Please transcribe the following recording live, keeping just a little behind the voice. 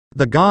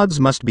The Gods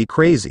Must Be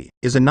Crazy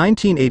is a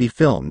 1980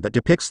 film that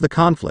depicts the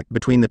conflict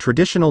between the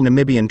traditional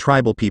Namibian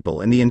tribal people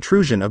and the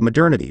intrusion of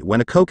modernity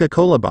when a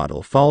Coca-Cola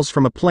bottle falls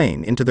from a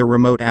plane into the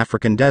remote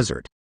African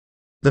desert.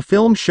 The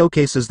film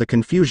showcases the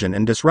confusion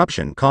and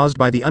disruption caused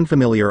by the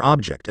unfamiliar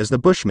object as the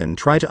bushmen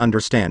try to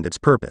understand its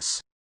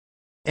purpose.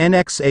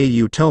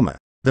 Xau Toma,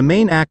 the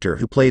main actor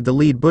who played the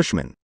lead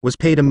bushman, was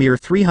paid a mere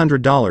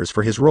 $300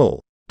 for his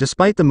role,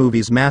 despite the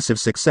movie's massive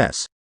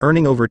success,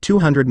 earning over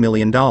 $200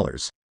 million.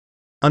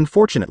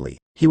 Unfortunately,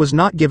 he was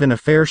not given a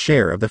fair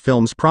share of the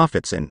film's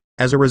profits and,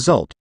 as a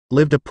result,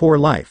 lived a poor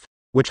life,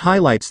 which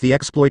highlights the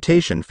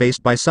exploitation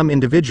faced by some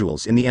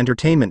individuals in the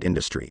entertainment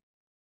industry.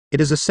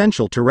 It is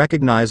essential to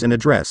recognize and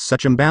address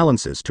such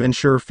imbalances to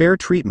ensure fair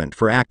treatment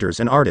for actors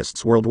and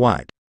artists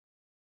worldwide.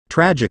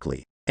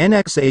 Tragically,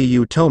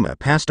 xau Toma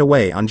passed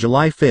away on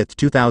July 5,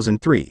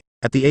 2003,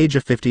 at the age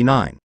of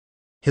 59.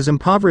 His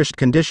impoverished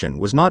condition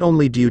was not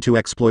only due to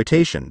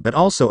exploitation but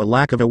also a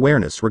lack of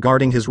awareness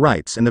regarding his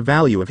rights and the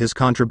value of his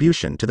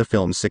contribution to the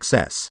film's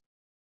success.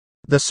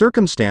 The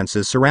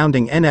circumstances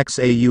surrounding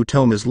xau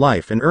Toma's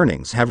life and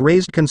earnings have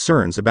raised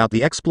concerns about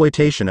the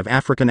exploitation of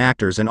African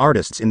actors and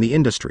artists in the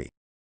industry.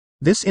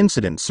 This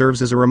incident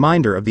serves as a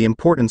reminder of the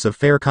importance of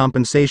fair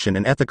compensation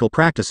and ethical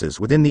practices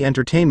within the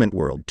entertainment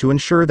world to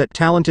ensure that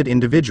talented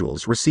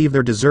individuals receive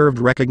their deserved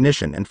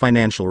recognition and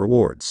financial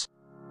rewards.